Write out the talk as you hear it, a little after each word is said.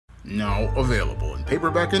Now available in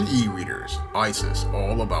paperback and e-readers, Isis,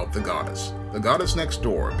 All About the Goddess. The Goddess Next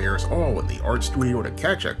Door bears all in the art studio to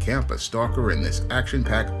catch a campus stalker in this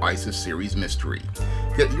action-packed Isis series mystery.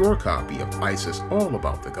 Get your copy of Isis, All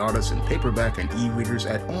About the Goddess in paperback and e-readers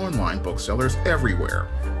at online booksellers everywhere.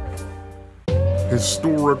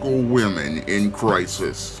 Historical Women in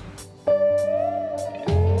Crisis.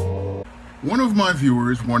 One of my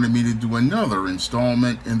viewers wanted me to do another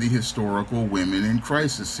installment in the Historical Women in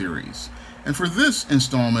Crisis series. And for this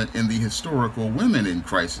installment in the Historical Women in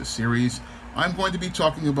Crisis series, I'm going to be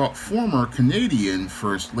talking about former Canadian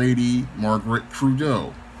First Lady Margaret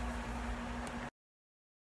Trudeau.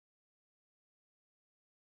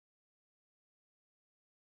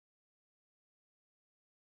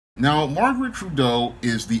 Now, Margaret Trudeau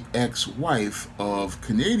is the ex-wife of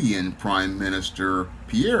Canadian Prime Minister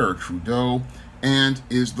Pierre Trudeau and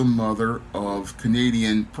is the mother of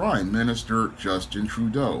Canadian Prime Minister Justin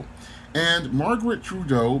Trudeau. And Margaret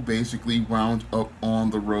Trudeau basically wound up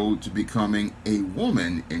on the road to becoming a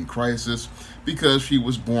woman in crisis because she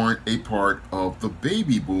was born a part of the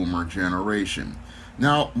baby boomer generation.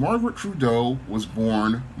 Now, Margaret Trudeau was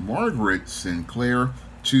born Margaret Sinclair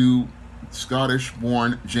to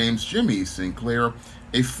Scottish-born James Jimmy Sinclair,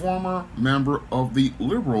 a former member of the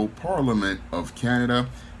Liberal Parliament of Canada,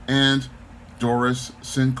 and Doris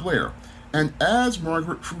Sinclair. And as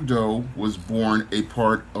Margaret Trudeau was born a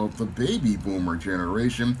part of the baby boomer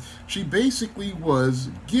generation, she basically was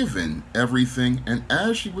given everything, and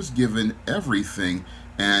as she was given everything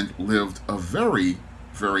and lived a very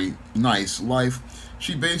nice life,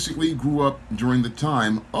 she basically grew up during the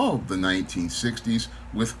time of the 1960s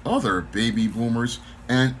with other baby boomers,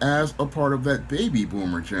 and as a part of that baby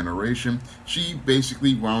boomer generation, she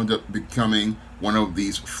basically wound up becoming one of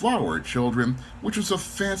these flower children, which was a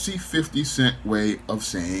fancy 50-cent way of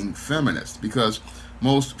saying feminist, because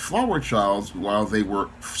most flower childs, while they were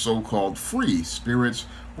so-called free spirits,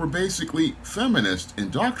 were basically feminist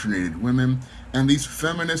indoctrinated women, and these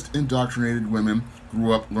feminist indoctrinated women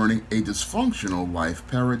grew up learning a dysfunctional life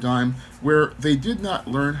paradigm where they did not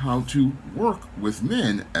learn how to work with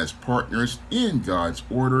men as partners in God's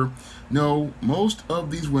order. No, most of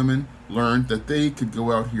these women learned that they could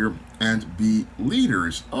go out here and be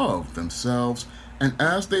leaders of themselves, and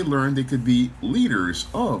as they learned they could be leaders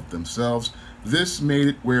of themselves, this made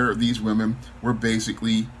it where these women were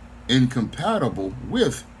basically incompatible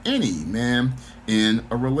with any man in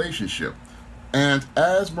a relationship. And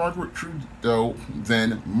as Margaret Trudeau,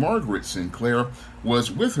 then Margaret Sinclair, was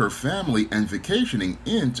with her family and vacationing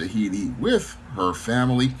in Tahiti with her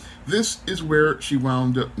family, this is where she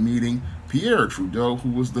wound up meeting Pierre Trudeau,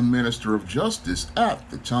 who was the Minister of Justice at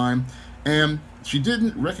the time, and she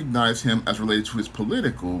didn't recognize him as related to his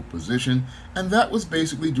political position, and that was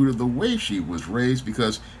basically due to the way she was raised,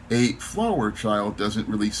 because a flower child doesn't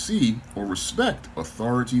really see or respect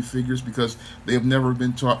authority figures because they have never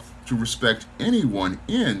been taught to respect anyone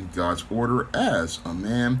in God's order as a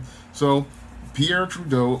man. So Pierre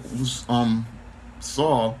Trudeau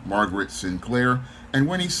saw Margaret Sinclair, and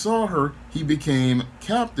when he saw her, he became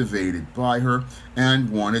captivated by her and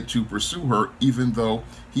wanted to pursue her, even though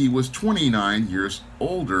he was 29 years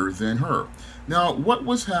older than her. Now, what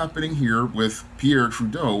was happening here with Pierre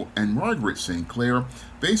Trudeau and Margaret Sinclair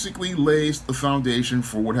basically lays the foundation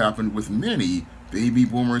for what happened with many baby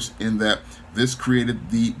boomers, in that this created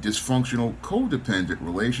the dysfunctional codependent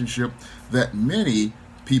relationship that many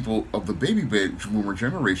people of the baby boomer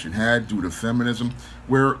generation had due to feminism,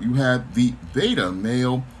 where you had the beta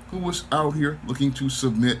male who was out here looking to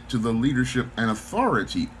submit to the leadership and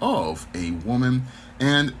authority of a woman,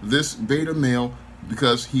 and this beta male,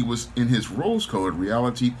 because he was in his rose-colored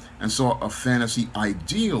reality and saw a fantasy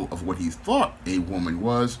ideal of what he thought a woman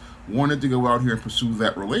was, wanted to go out here and pursue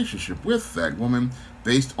that relationship with that woman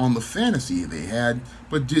based on the fantasy they had,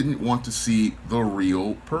 but didn't want to see the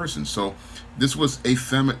real person. So this was the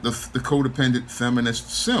codependent feminist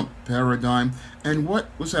simp paradigm, and what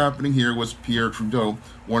was happening here was Pierre Trudeau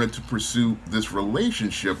wanted to pursue this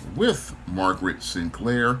relationship with Margaret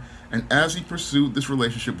Sinclair, and as he pursued this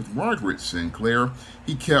relationship with Margaret Sinclair,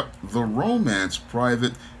 he kept the romance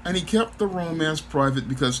private, and he kept the romance private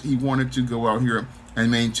because he wanted to go out here and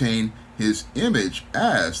maintain his image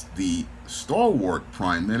as the stalwart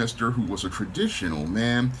prime minister who was a traditional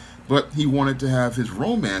man, but he wanted to have his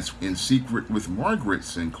romance in secret with Margaret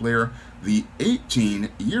Sinclair, the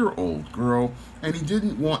 18-year-old girl, and he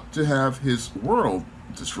didn't want to have his world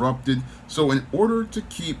disrupted. So in order to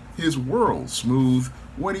keep his world smooth,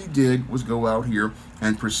 what he did was go out here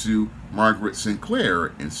and pursue Margaret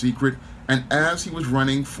Sinclair in secret. And as he was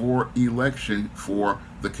running for election for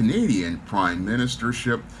the Canadian prime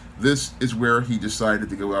ministership. This is where he decided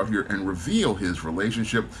to go out here and reveal his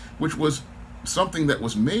relationship, which was something that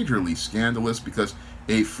was majorly scandalous because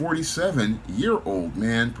a 47-year-old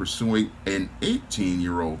man pursuing an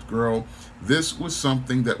 18-year-old girl, this was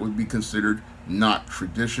something that would be considered not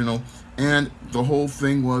traditional. And the whole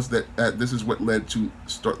thing was that this is what led to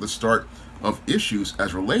the start of issues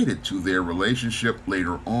as related to their relationship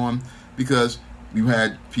later on, because you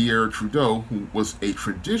had Pierre Trudeau, who was a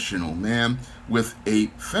traditional man with a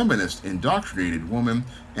feminist indoctrinated woman,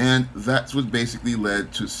 and that's what basically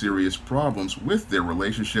led to serious problems with their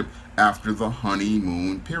relationship after the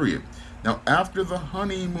honeymoon period. Now, after the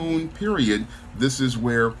honeymoon period, this is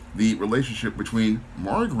where the relationship between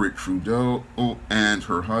Margaret Trudeau and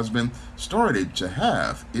her husband started to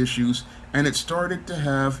have issues, and it started to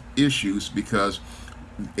have issues because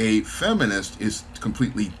a feminist is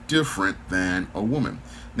completely different than a woman.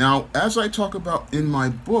 Now, as I talk about in my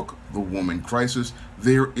book, The Woman Crisis,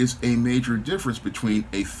 there is a major difference between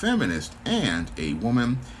a feminist and a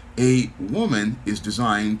woman. A woman is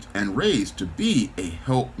designed and raised to be a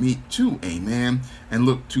helpmeet to a man and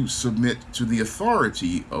look to submit to the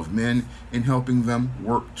authority of men in helping them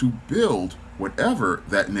work to build whatever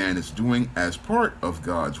that man is doing as part of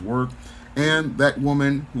God's work. And that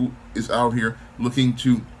woman who is out here looking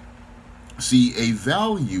to see a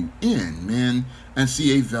value in men and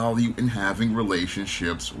see a value in having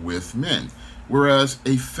relationships with men. Whereas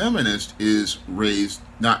a feminist is raised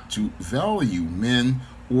not to value men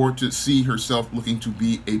or to see herself looking to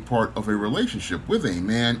be a part of a relationship with a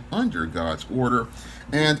man under God's order.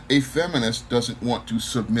 And a feminist doesn't want to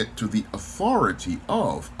submit to the authority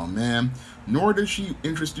of a man, nor is she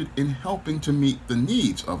interested in helping to meet the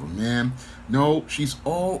needs of a man. No, she's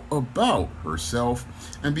all about herself.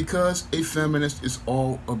 And because a feminist is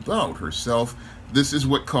all about herself, this is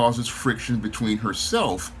what causes friction between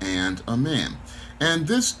herself and a man. And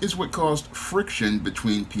this is what caused friction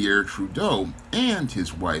between Pierre Trudeau and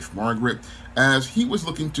his wife, Margaret, as he was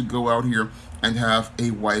looking to go out here and have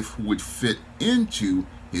a wife who would fit into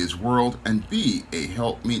his world and be a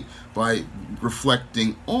helpmeet by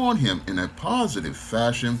reflecting on him in a positive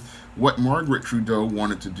fashion. What Margaret Trudeau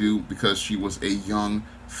wanted to do, because she was a young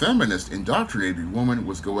feminist indoctrinated woman,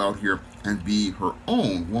 was go out here and be her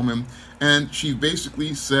own woman. And she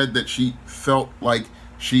basically said that she felt like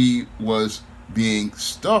she was being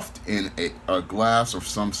stuffed in a glass of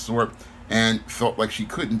some sort and felt like she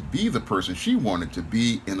couldn't be the person she wanted to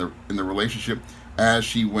be in the relationship, as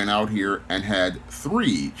she went out here and had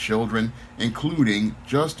 3 children, including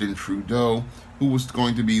Justin Trudeau, who was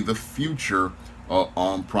going to be the future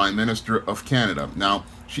Prime Minister of Canada. Now,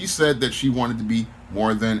 she said that she wanted to be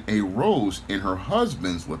more than a rose in her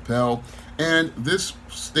husband's lapel, and this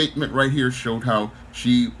statement right here showed how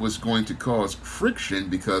she was going to cause friction,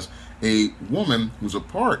 because a woman who's a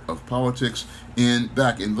part of politics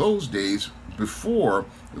back in those days before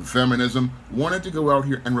feminism wanted to go out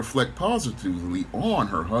here and reflect positively on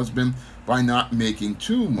her husband by not making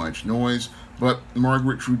too much noise. But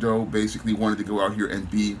Margaret Trudeau basically wanted to go out here and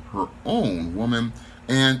be her own woman.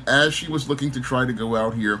 And as she was looking to try to go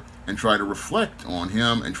out here and try to reflect on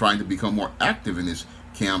him and trying to become more active in his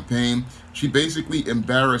campaign, she basically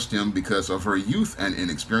embarrassed him because of her youth and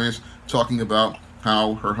inexperience, talking about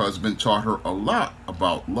how her husband taught her a lot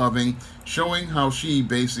about loving, showing how she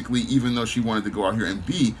basically, even though she wanted to go out here and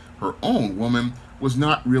be her own woman, was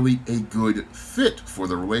not really a good fit for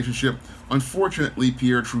the relationship. Unfortunately,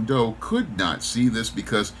 Pierre Trudeau could not see this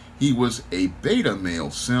because he was a beta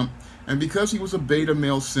male simp. And because he was a beta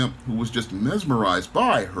male simp who was just mesmerized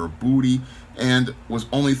by her booty and was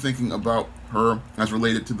only thinking about her as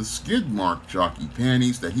related to the skid mark jockey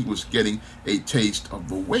panties that he was getting a taste of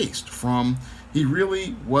the waist from, he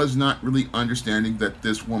really was not really understanding that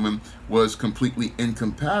this woman was completely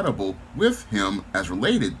incompatible with him as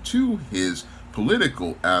related to his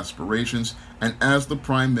political aspirations. And as the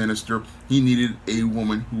Prime Minister, he needed a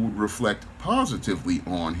woman who would reflect positively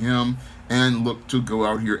on him and look to go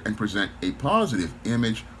out here and present a positive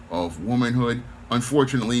image of womanhood.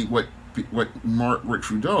 Unfortunately, what Margaret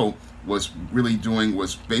Trudeau was really doing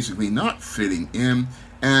was basically not fitting in,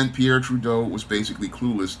 and Pierre Trudeau was basically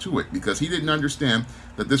clueless to it, because he didn't understand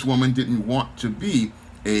that this woman didn't want to be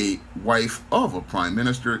a wife of a prime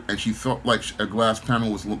minister, and she felt like a glass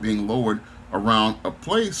panel was being lowered around a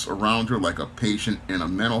place around her, like a patient in a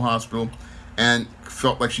mental hospital, and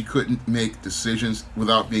felt like she couldn't make decisions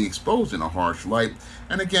without being exposed in a harsh light.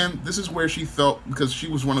 And again, this is where she felt, because she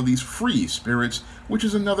was one of these free spirits, which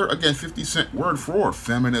is another, again, 50-cent word for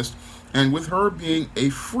feminist. And with her being a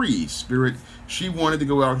free spirit, she wanted to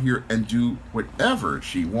go out here and do whatever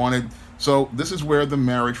she wanted. So this is where the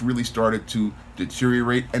marriage really started to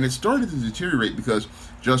deteriorate, and it started to deteriorate because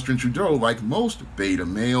Justin Trudeau, like most beta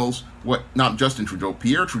males, not Justin Trudeau,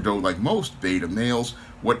 Pierre Trudeau, like most beta males,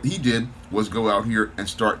 what he did was go out here and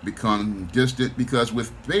start becoming distant, because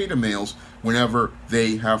with beta males, whenever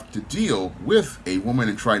they have to deal with a woman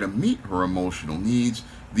and try to meet her emotional needs,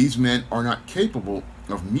 these men are not capable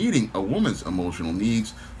of meeting a woman's emotional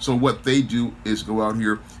needs. So what they do is go out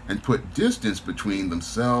here and put distance between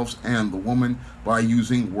themselves and the woman by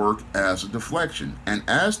using work as a deflection. And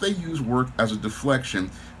as they use work as a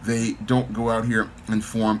deflection, they don't go out here and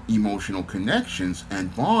form emotional connections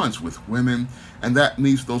and bonds with women, and that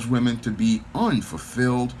leaves those women to be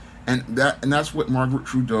unfulfilled. And that's what Margaret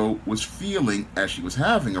Trudeau was feeling as she was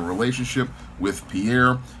having a relationship with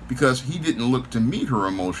Pierre, because he didn't look to meet her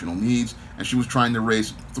emotional needs, and she was trying to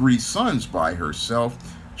raise 3 sons by herself.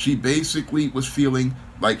 She basically was feeling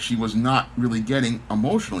like she was not really getting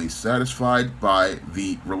emotionally satisfied by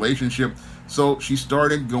the relationship. So she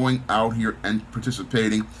started going out here and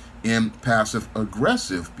participating in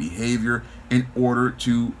passive-aggressive behavior in order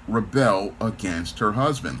to rebel against her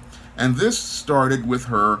husband. And this started with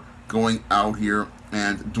her going out here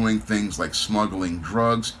and doing things like smuggling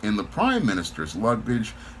drugs in the Prime Minister's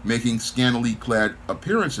luggage, making scantily clad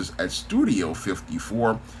appearances at Studio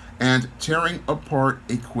 54, and tearing apart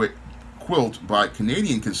a quilt by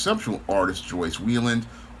Canadian conceptual artist Joyce Wieland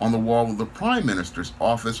on the wall of the Prime Minister's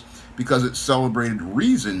office because it celebrated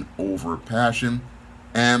reason over passion.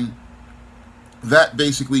 And that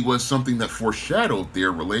basically was something that foreshadowed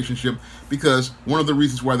their relationship, because one of the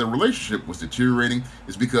reasons why their relationship was deteriorating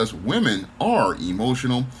is because women are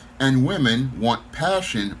emotional and women want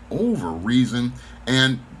passion over reason.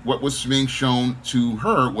 And what was being shown to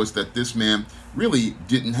her was that this man really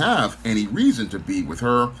didn't have any reason to be with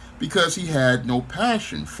her because he had no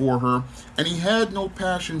passion for her. And he had no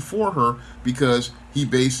passion for her because he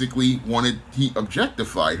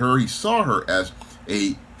objectified her. He saw her as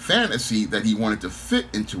a fantasy that he wanted to fit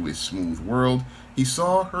into his smooth world. He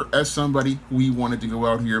saw her as somebody who he wanted to go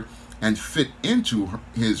out here and fit into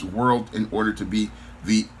his world in order to be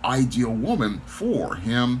the ideal woman for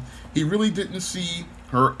him. He really didn't see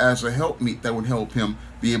her as a helpmeet that would help him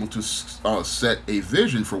be able to set a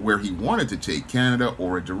vision for where he wanted to take Canada,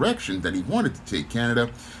 or a direction that he wanted to take Canada.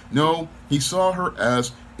 No, he saw her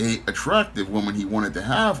as an attractive woman he wanted to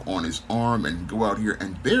have on his arm and go out here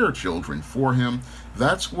and bear children for him.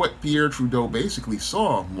 That's what Pierre Trudeau basically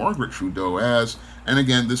saw Margaret Trudeau as. And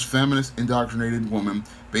again, this feminist indoctrinated woman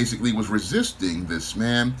basically was resisting this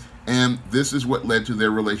man, and this is what led to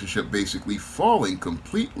their relationship basically falling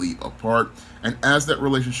completely apart. And as that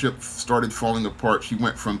relationship started falling apart, she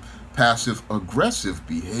went from passive-aggressive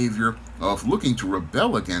behavior of looking to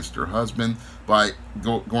rebel against her husband by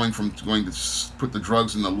going to put the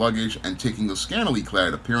drugs in the luggage and taking the scantily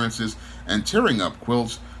clad appearances and tearing up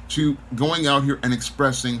quilts, to going out here and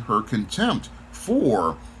expressing her contempt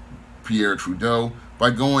for Pierre Trudeau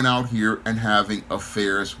by going out here and having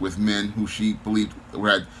affairs with men who she believed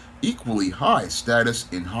had equally high status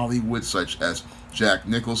in Hollywood, such as Jack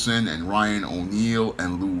Nicholson and Ryan O'Neal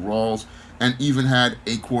and Lou Rawls, and even had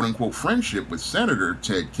a quote-unquote friendship with Senator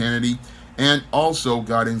Ted Kennedy, and also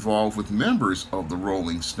got involved with members of the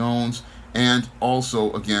Rolling Stones, and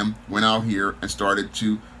also, again, went out here and started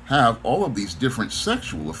to have all of these different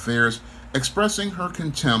sexual affairs, expressing her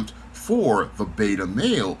contempt for the beta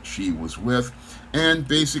male she was with, and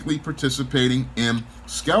basically participating in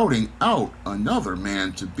scouting out another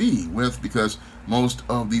man to be with, because most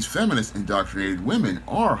of these feminist indoctrinated women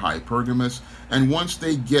are hypergamous, and once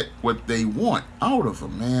they get what they want out of a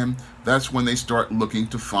man, that's when they start looking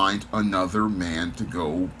to find another man to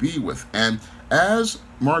go be with. And as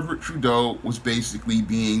Margaret Trudeau was basically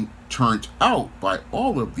being turned out by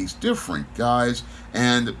all of these different guys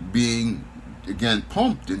and being, again,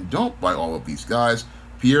 pumped and dumped by all of these guys,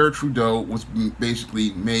 Pierre Trudeau was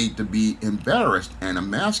basically made to be embarrassed and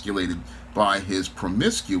emasculated by his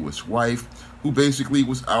promiscuous wife, who basically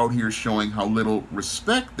was out here showing how little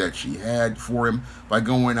respect that she had for him by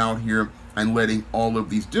going out here and letting all of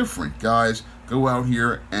these different guys go out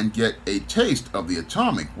here and get a taste of the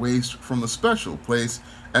atomic waste from the special place,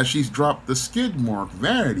 as she's dropped the skid mark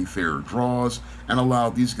Vanity Fair draws and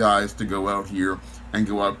allowed these guys to go out here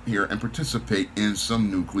and participate in some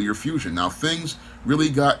nuclear fusion. Now, things really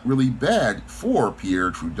got really bad for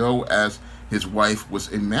Pierre Trudeau as his wife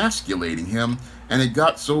was emasculating him, and it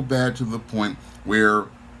got so bad to the point where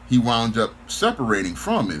he wound up separating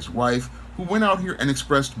from his wife, who went out here and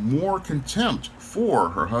expressed more contempt for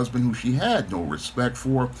her husband, who she had no respect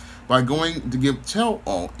for, by going to give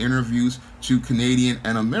tell-all interviews to Canadian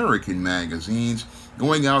and American magazines,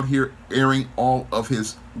 going out here airing all of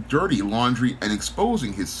his dirty laundry and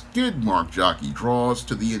exposing his skid mark jockey draws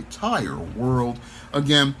to the entire world.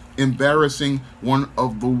 Again, embarrassing one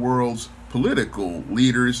of the world's political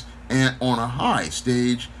leaders and on a high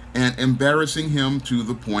stage, and embarrassing him to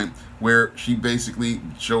the point where she basically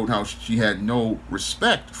showed how she had no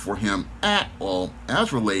respect for him at all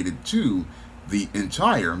as related to the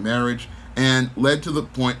entire marriage, and led to the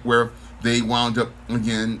point where they wound up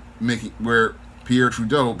again where Pierre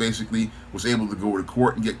Trudeau basically was able to go to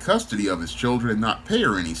court and get custody of his children and not pay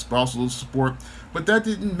her any spousal support. But that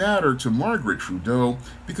didn't matter to Margaret Trudeau,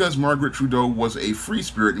 because Margaret Trudeau was a free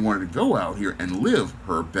spirit and wanted to go out here and live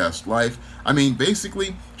her best life. I mean,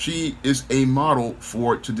 basically, she is a model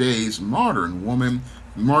for today's modern woman.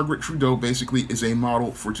 Margaret Trudeau basically is a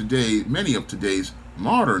model for many of today's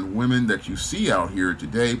modern women that you see out here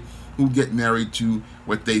today, who get married to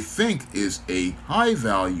what they think is a high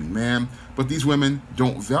value man, but these women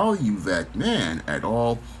don't value that man at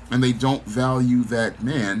all, and they don't value that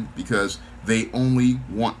man because they only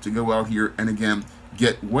want to go out here and again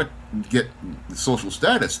get social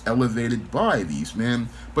status elevated by these men,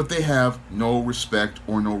 but they have no respect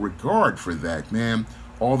or no regard for that man.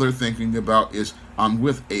 All they're thinking about is, I'm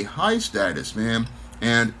with a high status man,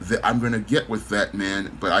 and I'm going to get with that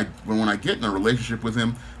man, but when I get in a relationship with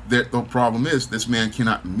him, the problem is this man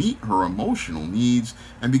cannot meet her emotional needs,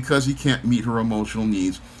 and because he can't meet her emotional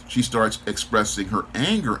needs, she starts expressing her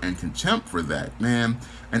anger and contempt for that man.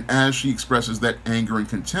 And as she expresses that anger and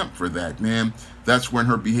contempt for that man, that's when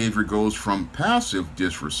her behavior goes from passive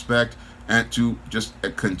disrespect and to just a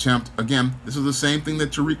contempt. Again, this is the same thing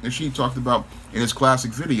that Tariq Nasheed talked about in his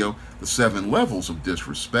classic video, the 7 levels of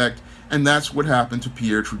disrespect. And that's what happened to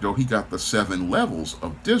Pierre Trudeau. He got the 7 levels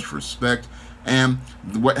of disrespect. And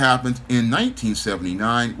what happened in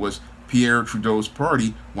 1979 was Pierre Trudeau's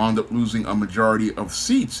party wound up losing a majority of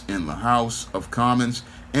seats in the House of Commons.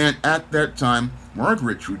 And at that time,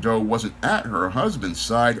 Margaret Trudeau wasn't at her husband's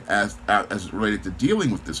side as related to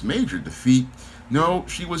dealing with this major defeat. No,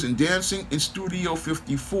 she was dancing in Studio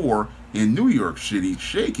 54 in New York City,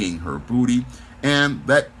 shaking her booty. And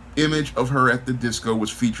that image of her at the disco was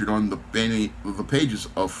featured on the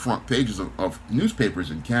front pages of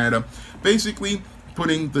newspapers in Canada, basically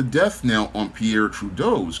putting the death knell on Pierre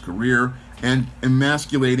Trudeau's career and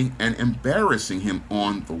emasculating and embarrassing him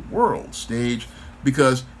on the world stage.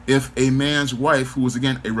 Because if a man's wife, who is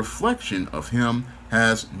again a reflection of him,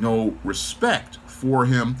 has no respect for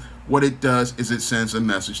him, what it does is it sends a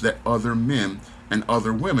message that other men and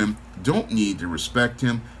other women don't need to respect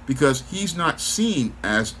him, because he's not seen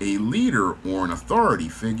as a leader or an authority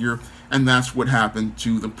figure. And that's what happened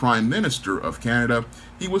to the Prime Minister of Canada.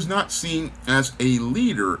 He was not seen as a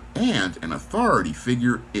leader and an authority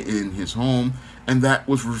figure in his home, and that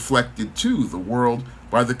was reflected to the world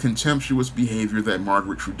by the contemptuous behavior that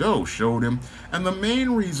Margaret Trudeau showed him. And the main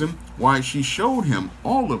reason why she showed him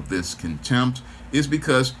all of this contempt is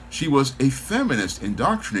because she was a feminist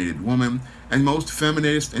indoctrinated woman, and most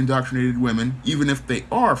feminist indoctrinated women, even if they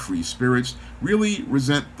are free spirits, really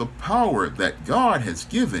resent the power that God has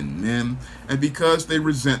given men. And because they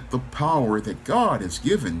resent the power that God has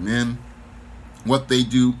given men, what they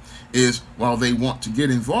do is, while they want to get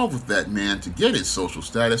involved with that man to get his social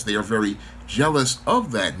status, they are very jealous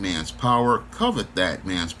of that man's power, covet that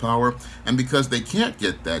man's power, and because they can't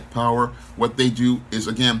get that power, what they do is,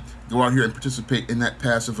 again, go out here and participate in that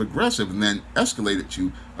passive-aggressive and then escalate it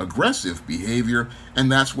to aggressive behavior.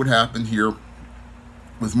 And that's what happened here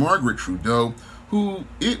with Margaret Trudeau, who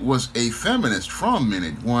it was a feminist from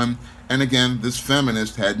minute one. And again, this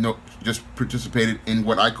feminist had just participated in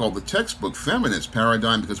what I call the textbook feminist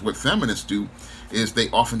paradigm, because what feminists do is they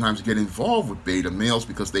oftentimes get involved with beta males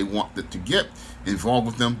because they want to get involved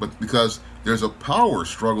with them, but because there's a power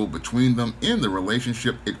struggle between them in the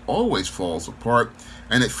relationship, it always falls apart.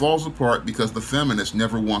 And it falls apart because the feminist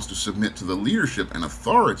never wants to submit to the leadership and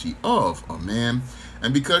authority of a man.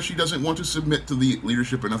 And because she doesn't want to submit to the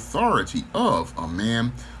leadership and authority of a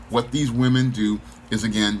man, what these women do is,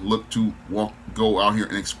 again, look to go out here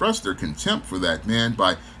and express their contempt for that man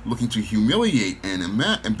by looking to humiliate and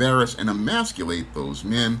embarrass and emasculate those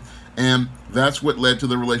men. And that's what led to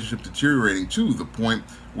the relationship deteriorating to the point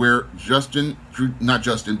where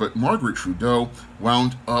Margaret Trudeau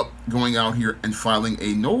wound up going out here and filing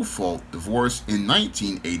a no-fault divorce in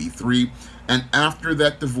 1983. And after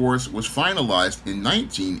that divorce was finalized in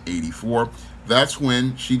 1984, that's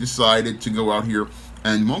when she decided to go out here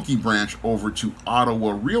and monkey branch over to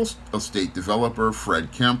Ottawa real estate developer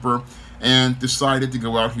Fred Kemper. and decided to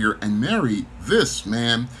go out here and marry this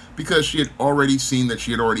man because she had already seen that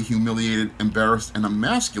she had already humiliated, embarrassed, and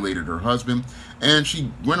emasculated her husband. And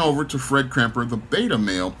she went over to Fred Kremper, the beta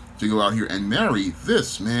male, to go out here and marry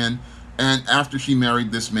this man. And after she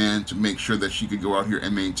married this man to make sure that she could go out here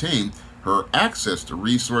and maintain her access to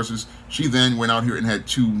resources, she then went out here and had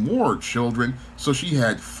 2 more children. So she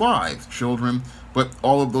had 5 children, but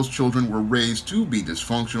all of those children were raised to be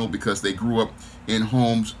dysfunctional because they grew up in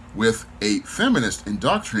homes with a feminist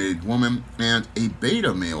indoctrinated woman and a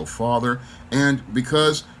beta male father. And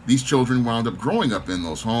because these children wound up growing up in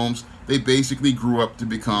those homes, they basically grew up to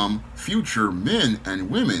become future men and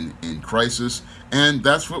women in crisis. And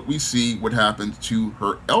that's what we see what happened to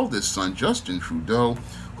her eldest son, Justin Trudeau,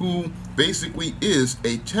 who basically is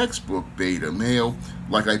a textbook beta male,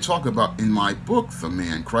 like I talk about in my book, The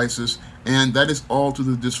Man Crisis. And that is all to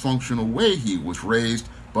the dysfunctional way he was raised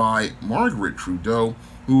by Margaret Trudeau,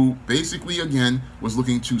 who basically, again, was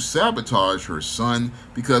looking to sabotage her son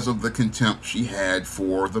because of the contempt she had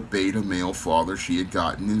for the beta male father she had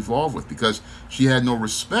gotten involved with. Because she had no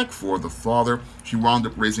respect for the father, she wound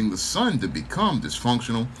up raising the son to become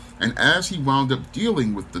dysfunctional. And as he wound up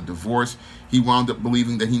dealing with the divorce, he wound up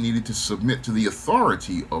believing that he needed to submit to the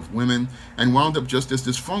authority of women, and wound up just as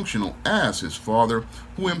dysfunctional as his father,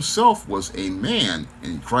 who himself was a man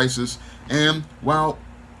in crisis. And while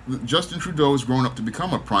Justin Trudeau has grown up to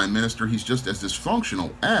become a prime minister, he's just as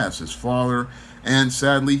dysfunctional as his father. And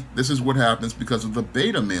sadly, this is what happens because of the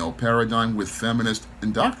beta male paradigm with feminist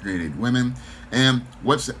indoctrinated women. And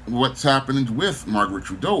what's happened with Margaret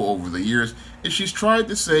Trudeau over the years is she's tried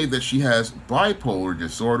to say that she has bipolar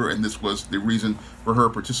disorder, and this was the reason for her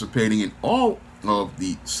participating in all of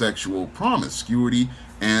the sexual promiscuity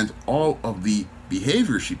and all of the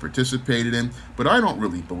behavior she participated in. But I don't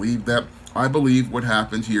really believe that. I believe what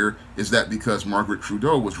happened here is that because Margaret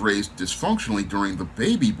Trudeau was raised dysfunctionally during the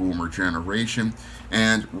baby boomer generation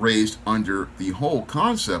and raised under the whole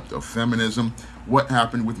concept of feminism, what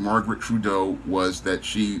happened with Margaret Trudeau was that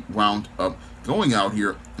she wound up going out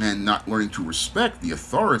here and not learning to respect the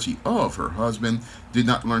authority of her husband, did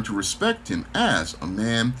not learn to respect him as a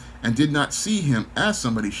man, and did not see him as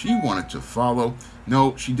somebody she wanted to follow.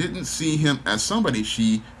 No, she didn't see him as somebody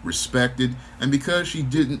she respected, and because she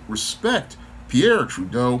didn't respect Pierre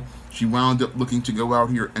Trudeau, she wound up looking to go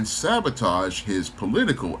out here and sabotage his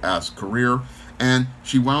political career, and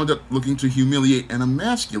she wound up looking to humiliate and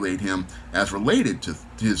emasculate him as related to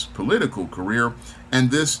his political career. And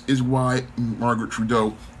this is why Margaret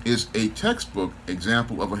Trudeau is a textbook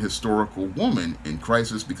example of a historical woman in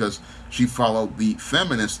crisis, because she followed the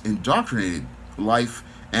feminist indoctrinated life.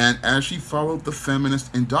 And as she followed the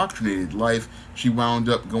feminist indoctrinated life, she wound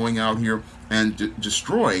up going out here and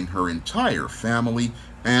destroying her entire family.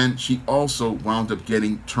 And she also wound up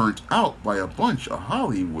getting turned out by a bunch of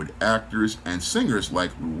Hollywood actors and singers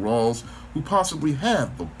like Lou Rawls, who possibly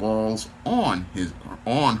had the balls on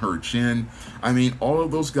her chin. I mean, all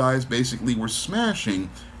of those guys basically were smashing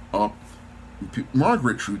up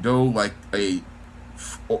Margaret Trudeau like a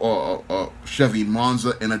Chevy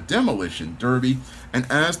Monza in a demolition derby. And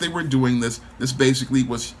as they were doing this, this basically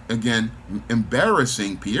was, again,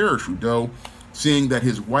 embarrassing Pierre Trudeau, seeing that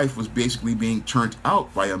his wife was basically being turned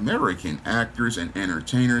out by American actors and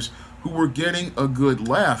entertainers who were getting a good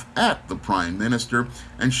laugh at the Prime Minister,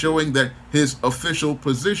 and showing that his official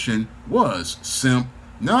position was simp.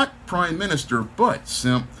 Not Prime Minister, but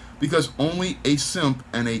simp, because only a simp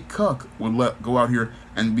and a cuck would go out here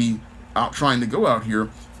and be out trying to go out here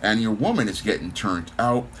and your woman is getting turned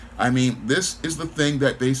out. I mean, this is the thing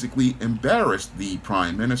that basically embarrassed the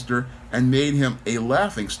Prime Minister and made him a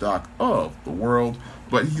laughingstock of the world.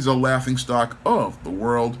 But he's a laughingstock of the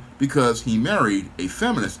world because he married a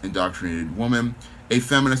feminist indoctrinated woman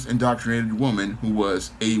who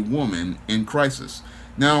was a woman in crisis.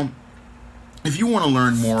 Now, if you want to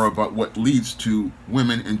learn more about what leads to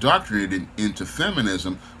women indoctrinated into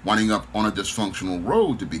feminism winding up on a dysfunctional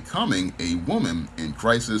road to becoming a woman in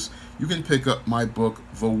crisis, you can pick up my book,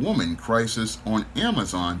 The Woman Crisis, on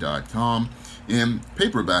Amazon.com in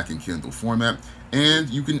paperback and Kindle format. And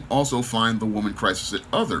you can also find The Woman Crisis at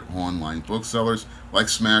other online booksellers like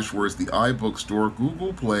Smashwords, the iBookstore,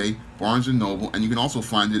 Google Play, Barnes & Noble, and you can also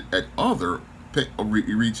find it at other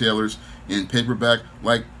retailers in paperback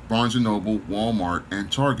like Barnes & Noble, Walmart,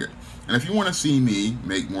 and Target. And if you want to see me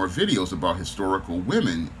make more videos about historical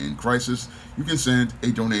women in crisis, you can send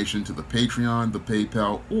a donation to the Patreon, the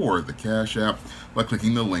PayPal, or the Cash App by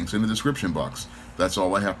clicking the links in the description box. That's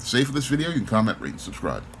all I have to say for this video. You can comment, rate, and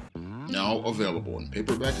subscribe. Now available in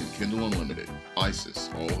paperback and Kindle Unlimited. Isis,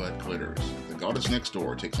 All That Glitters. The goddess next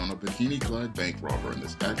door takes on a bikini-clad bank robber in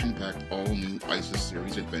this action-packed, all-new Isis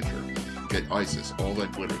series adventure. Get Isis, All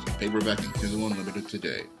That Glitters in paperback and Kindle Unlimited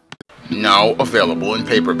today. Now available in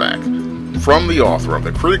paperback. From the author of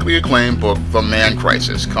the critically acclaimed book The Man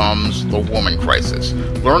Crisis comes The Woman Crisis.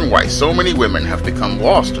 Learn why so many women have become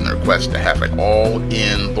lost in their quest to have it all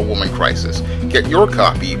in The Woman Crisis. Get your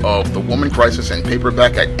copy of The Woman Crisis in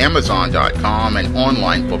paperback at Amazon.com and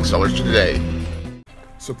online booksellers today.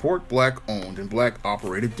 Support Black-owned and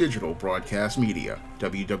Black-operated digital broadcast media.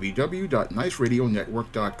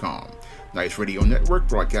 www.niceradionetwork.com. Nice Radio Network,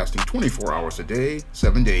 broadcasting 24 hours a day,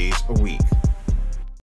 7 days a week.